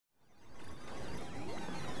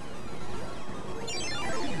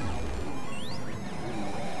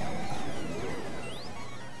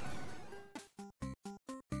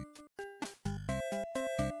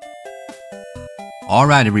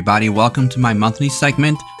Alright everybody, welcome to my monthly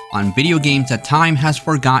segment on video games that time has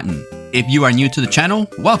forgotten. If you are new to the channel,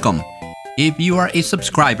 welcome. If you are a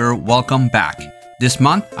subscriber, welcome back. This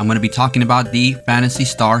month, I'm going to be talking about the Phantasy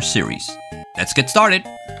Star series. Let's get started!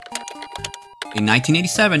 In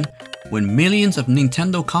 1987, when millions of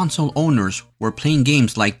Nintendo console owners were playing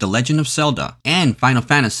games like The Legend of Zelda and Final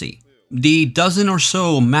Fantasy, the dozen or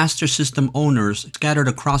so Master System owners scattered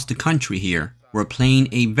across the country here were playing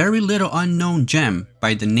a very little unknown gem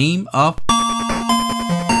by the name of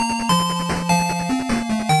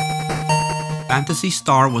Phantasy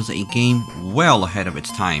Star. Was a game well ahead of its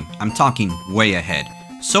time. I'm talking way ahead.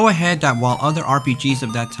 So ahead that while other RPGs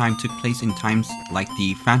of that time took place in times like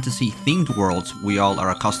the fantasy-themed worlds we all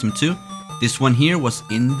are accustomed to, this one here was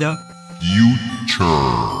in the future.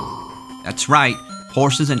 That's right,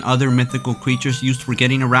 horses and other mythical creatures used for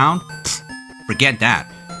getting around? Pfft, forget that.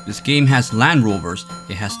 This game has Land Rovers,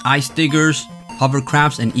 it has ice diggers,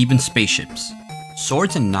 hovercrafts, and even spaceships.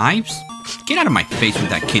 Swords and knives? Get out of my face with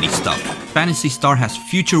that kiddie stuff. Phantasy Star has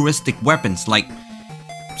futuristic weapons like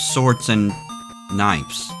swords and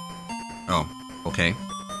knives. Oh, okay.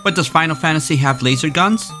 But does Final Fantasy have laser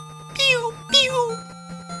guns? Pew, pew.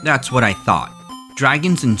 That's what I thought.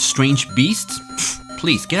 Dragons and strange beasts? Pfft,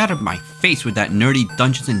 please, get out of my face with that nerdy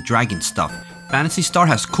Dungeons and Dragons stuff. Phantasy Star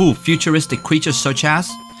has cool futuristic creatures such as...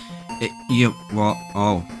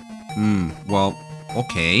 well,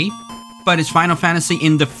 okay. But is Final Fantasy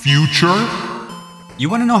in the future? You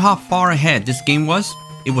wanna know how far ahead this game was?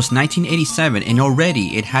 It was 1987 and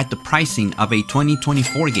already it had the pricing of a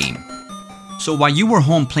 2024 game. So while you were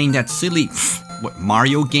home playing that silly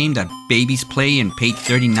Mario game that babies play and paid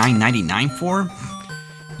 $39.99 for,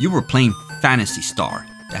 you were playing Phantasy Star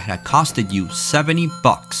that had costed you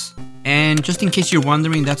 $70. And just in case you're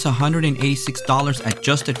wondering, that's $186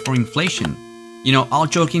 adjusted for inflation. You know, all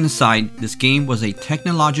joking aside, this game was a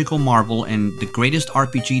technological marvel and the greatest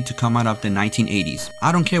RPG to come out of the 1980s.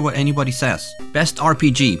 I don't care what anybody says. Best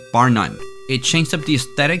RPG, bar none. It changed up the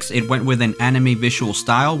aesthetics. It went with an anime visual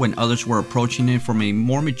style when others were approaching it from a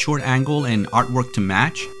more mature angle and artwork to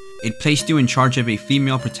match. It placed you in charge of a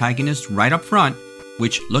female protagonist right up front,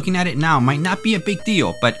 which looking at it now might not be a big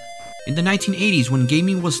deal, but in the 1980s, when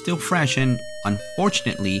gaming was still fresh and,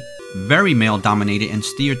 unfortunately, very male-dominated and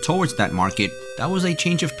steered towards that market, that was a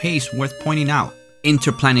change of pace worth pointing out.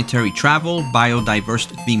 Interplanetary travel,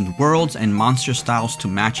 biodiverse-themed worlds, and monster styles to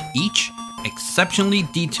match each, exceptionally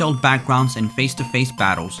detailed backgrounds and face-to-face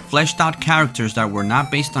battles, fleshed-out characters that were not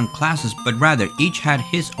based on classes, but rather each had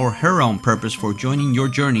his or her own purpose for joining your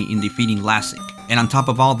journey in defeating Lassic. And on top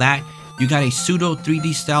of all that, you got a pseudo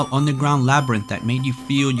 3D style underground labyrinth that made you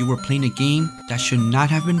feel you were playing a game that should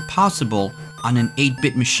not have been possible on an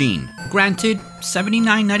 8-bit machine. Granted,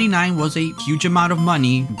 $79.99 was a huge amount of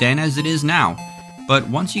money then as it is now, but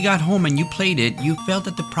once you got home and you played it, you felt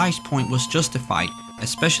that the price point was justified,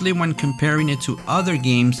 especially when comparing it to other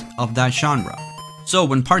games of that genre. So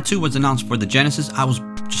when part 2 was announced for the Genesis, I was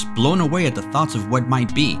just blown away at the thoughts of what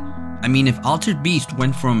might be. I mean, if Altered Beast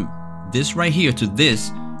went from this right here to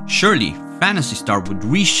this, surely Phantasy Star would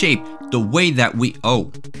reshape the way that we...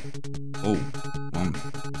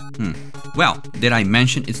 Well, did I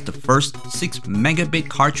mention it's the first 6 megabit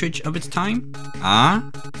cartridge of its time?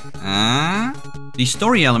 The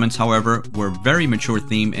story elements, however, were very mature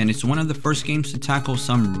themed, and it's one of the first games to tackle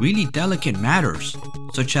some really delicate matters,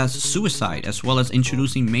 such as suicide, as well as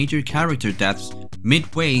introducing major character deaths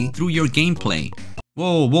midway through your gameplay.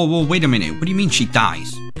 Whoa, wait a minute, what do you mean she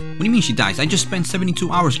dies? What do you mean she dies? I just spent 72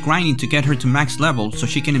 hours grinding to get her to max level so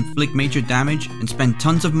she can inflict major damage and spend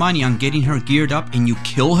tons of money on getting her geared up, and you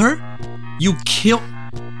kill her? You kill...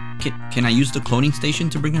 Can I use the cloning station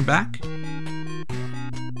to bring her back?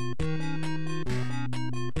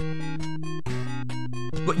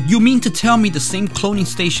 But you mean to tell me the same cloning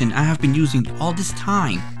station I have been using all this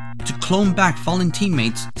time to clone back fallen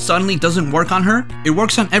teammates suddenly doesn't work on her? It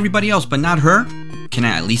works on everybody else but not her? Can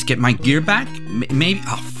I at least get my gear back? Maybe?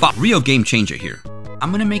 Oh fuck, real game changer here. I'm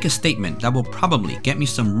gonna make a statement that will probably get me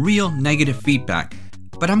some real negative feedback,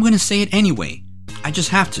 but I'm gonna say it anyway. I just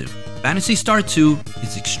have to. Phantasy Star 2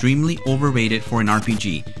 is extremely overrated for an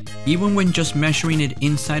RPG, even when just measuring it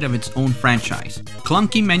inside of its own franchise.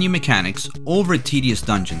 Clunky menu mechanics, over tedious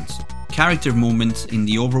dungeons, character movements in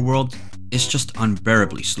the overworld is just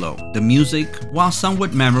unbearably slow. The music, while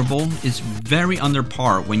somewhat memorable, is very under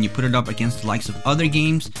par when you put it up against the likes of other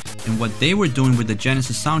games and what they were doing with the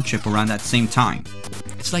Genesis sound chip around that same time.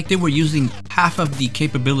 It's like they were using half of the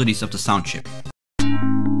capabilities of the sound chip.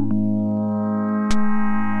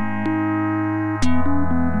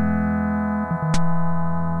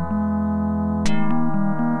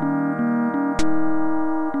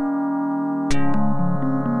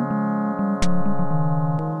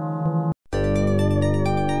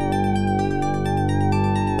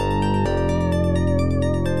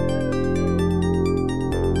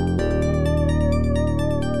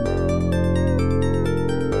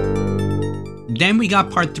 Then we got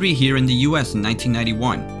Part 3 here in the US in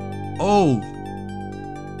 1991. Oh,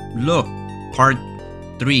 look, Part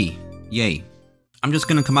 3, yay. I'm just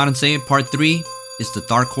gonna come out and say it, Part 3 is the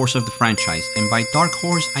dark horse of the franchise, and by dark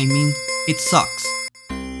horse I mean it sucks.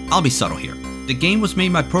 I'll be subtle here. The game was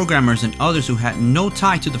made by programmers and others who had no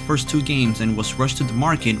tie to the first two games and was rushed to the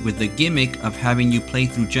market with the gimmick of having you play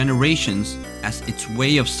through generations as its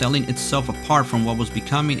way of selling itself apart from what was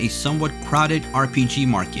becoming a somewhat crowded RPG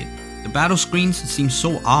market. The battle screens seem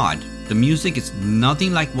so odd. The music is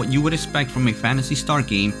nothing like what you would expect from a Phantasy Star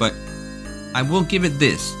game, but I will give it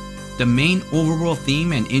this. The main overworld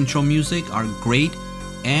theme and intro music are great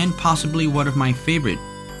and possibly one of my favorite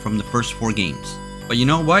from the first 4 games. But you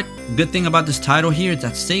know what? Good thing about this title here is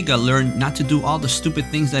that Sega learned not to do all the stupid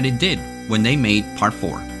things that it did when they made Part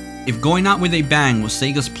 4. If going out with a bang was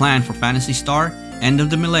Sega's plan for Phantasy Star, End of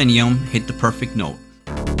the Millennium hit the perfect note.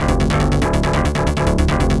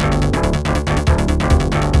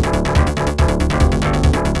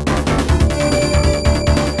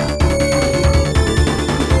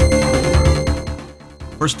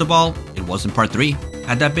 First of all, it wasn't Part 3.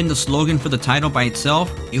 Had that been the slogan for the title by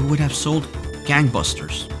itself, it would have sold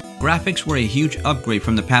gangbusters. Graphics were a huge upgrade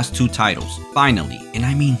from the past 2 titles. Finally, and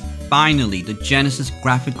I mean finally, the Genesis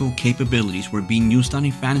graphical capabilities were being used on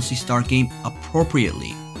a Phantasy Star game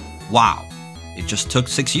appropriately. Wow, it just took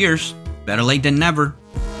 6 years. Better late than never.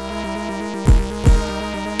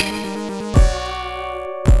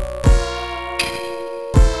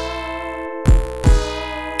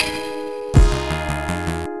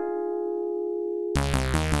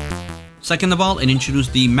 Second of all, it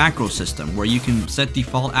introduced the macro system, where you can set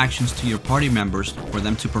default actions to your party members for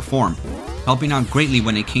them to perform, helping out greatly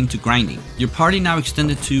when it came to grinding. Your party now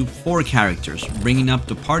extended to 4 characters, bringing up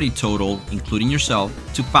the party total, including yourself,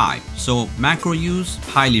 to 5, so macro use,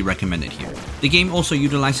 highly recommended here. The game also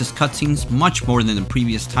utilizes cutscenes much more than the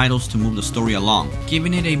previous titles to move the story along,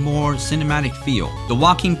 giving it a more cinematic feel. The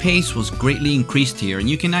walking pace was greatly increased here, and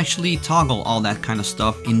you can actually toggle all that kind of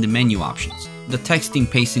stuff in the menu options. The texting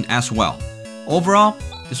pacing as well. Overall,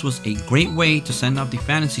 this was a great way to send off the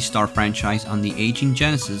Phantasy Star franchise on the aging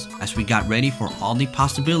Genesis as we got ready for all the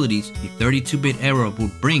possibilities the 32-bit era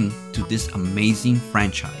would bring to this amazing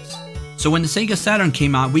franchise. So when the Sega Saturn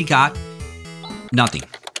came out, we got nothing.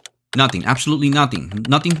 Nothing, absolutely nothing.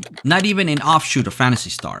 Nothing, not even an offshoot of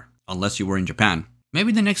Phantasy Star, unless you were in Japan.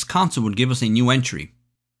 Maybe the next console would give us a new entry.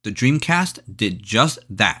 The Dreamcast did just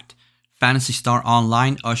that. Phantasy Star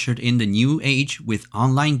Online ushered in the new age with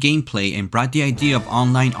online gameplay and brought the idea of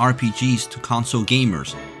online RPGs to console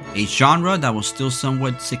gamers, a genre that was still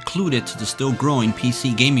somewhat secluded to the still growing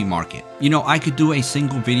PC gaming market. You know, I could do a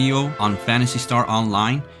single video on Phantasy Star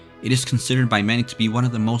Online. It is considered by many to be one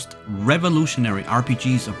of the most revolutionary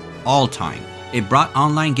RPGs of all time. It brought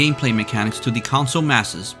online gameplay mechanics to the console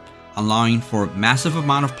masses, allowing for a massive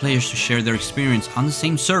amount of players to share their experience on the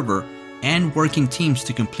same server and working teams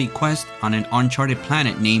to complete quests on an uncharted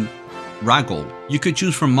planet named Ragol. You could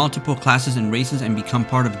choose from multiple classes and races and become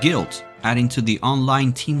part of guilds, adding to the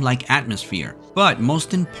online team-like atmosphere. But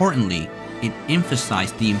most importantly, it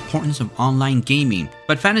emphasized the importance of online gaming.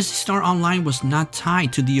 But Phantasy Star Online was not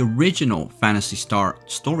tied to the original Phantasy Star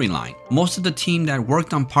storyline. Most of the team that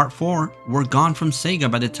worked on Part 4 were gone from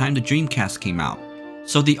Sega by the time the Dreamcast came out.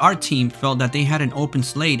 So the art team felt that they had an open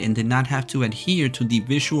slate and did not have to adhere to the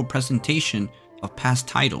visual presentation of past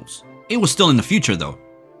titles. It was still in the future though.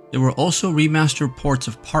 There were also remastered ports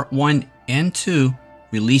of Part 1 and 2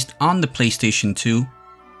 released on the PlayStation 2,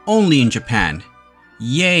 only in Japan.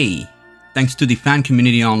 Yay! Thanks to the fan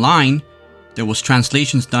community online, there was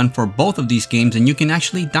translations done for both of these games, and you can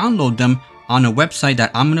actually download them on a website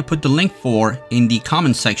that I'm gonna put the link for in the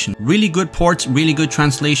comments section. Really good ports, really good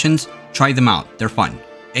translations. Try them out, they're fun.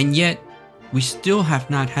 And yet, we still have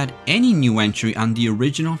not had any new entry on the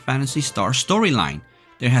original Phantasy Star storyline.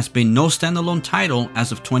 There has been no standalone title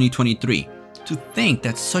as of 2023. To think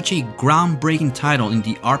that such a groundbreaking title in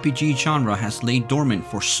the RPG genre has laid dormant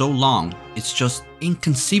for so long, it's just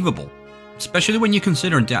inconceivable. Especially when you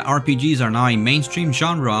consider that RPGs are now a mainstream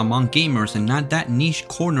genre among gamers and not that niche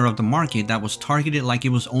corner of the market that was targeted like it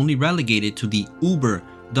was only relegated to the uber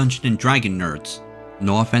Dungeons & Dragons nerds.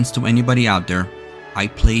 No offense to anybody out there, I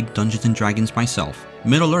played Dungeons & Dragons myself.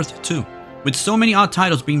 Middle-earth too. With so many odd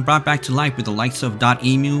titles being brought back to life with the likes of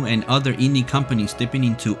 .emu and other indie companies dipping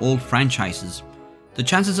into old franchises, the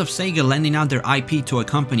chances of Sega lending out their IP to a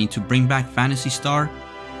company to bring back Phantasy Star,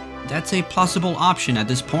 that's a plausible option at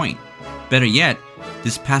this point. Better yet,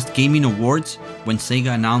 this past gaming awards, when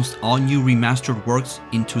Sega announced all new remastered works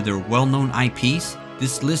into their well-known IPs,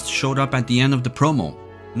 this list showed up at the end of the promo.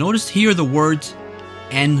 Notice here the words,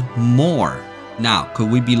 and more. Now, could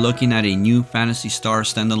we be looking at a new Phantasy Star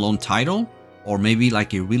standalone title? Or maybe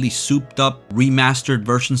like a really souped up remastered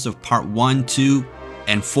versions of part 1, 2,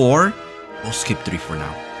 and 4? We'll skip 3 for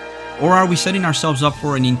now. Or are we setting ourselves up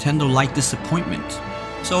for a Nintendo-like disappointment?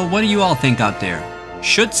 So what do you all think out there?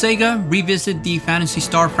 Should Sega revisit the Phantasy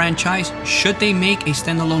Star franchise? Should they make a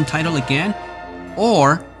standalone title again?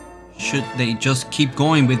 Or should they just keep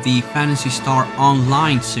going with the Phantasy Star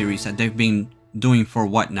Online series that they've been doing for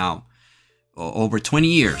what now? Over 20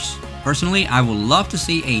 years. Personally, I would love to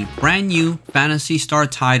see a brand new Phantasy Star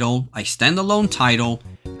title, a standalone title,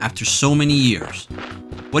 after so many years.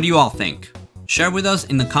 What do you all think? Share with us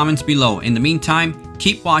in the comments below. In the meantime,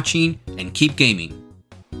 keep watching and keep gaming.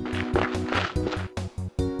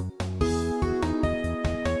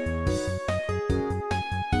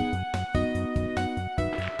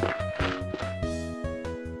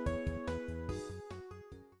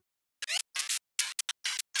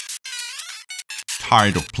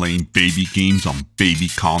 Tired of playing baby games on baby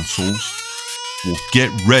consoles? Well, get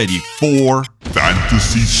ready for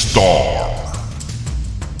Phantasy Star,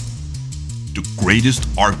 the greatest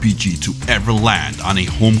RPG to ever land on a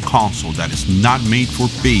home console that is not made for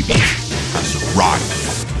babies has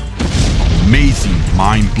arrived. Amazing,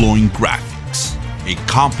 mind-blowing graphics, a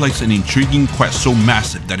complex and intriguing quest so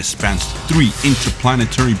massive that it spans 3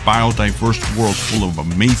 interplanetary biodiverse worlds full of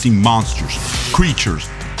amazing monsters, creatures,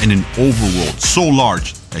 and an overworld so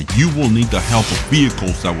large that you will need the help of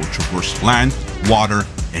vehicles that will traverse land, water,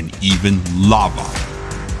 and even lava.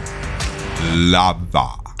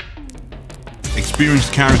 Experience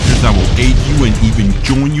characters that will aid you and even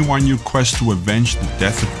join you on your quest to avenge the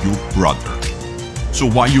death of your brother. So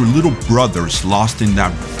while your little brother is lost in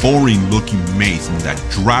that boring looking maze in that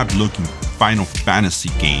drab looking Final Fantasy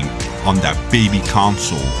game on that baby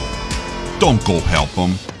console, don't go help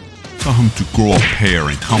him. Tell him to grow a pair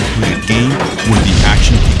and come play a game where the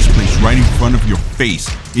action takes place right in front of your face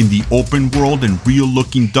in the open world and real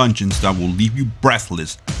looking dungeons that will leave you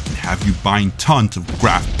breathless and have you buying tons of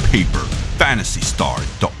graph paper. Phantasy Star,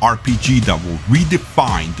 the RPG that will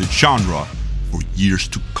redefine the genre for years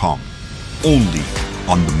to come. Only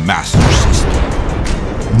on the Master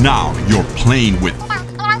System. Now you're playing with...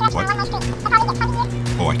 What?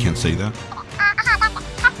 Oh, I can't say that?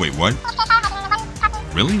 Wait, what?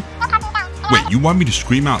 Really? Wait, you want me to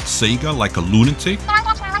scream out Sega like a lunatic?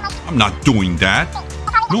 I'm not doing that.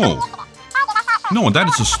 No. No, that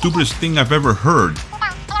is the stupidest thing I've ever heard.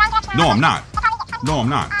 No, I'm not. No, I'm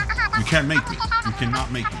not. You can't make me. You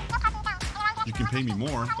cannot make me. You can pay me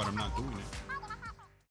more, but I'm not doing it.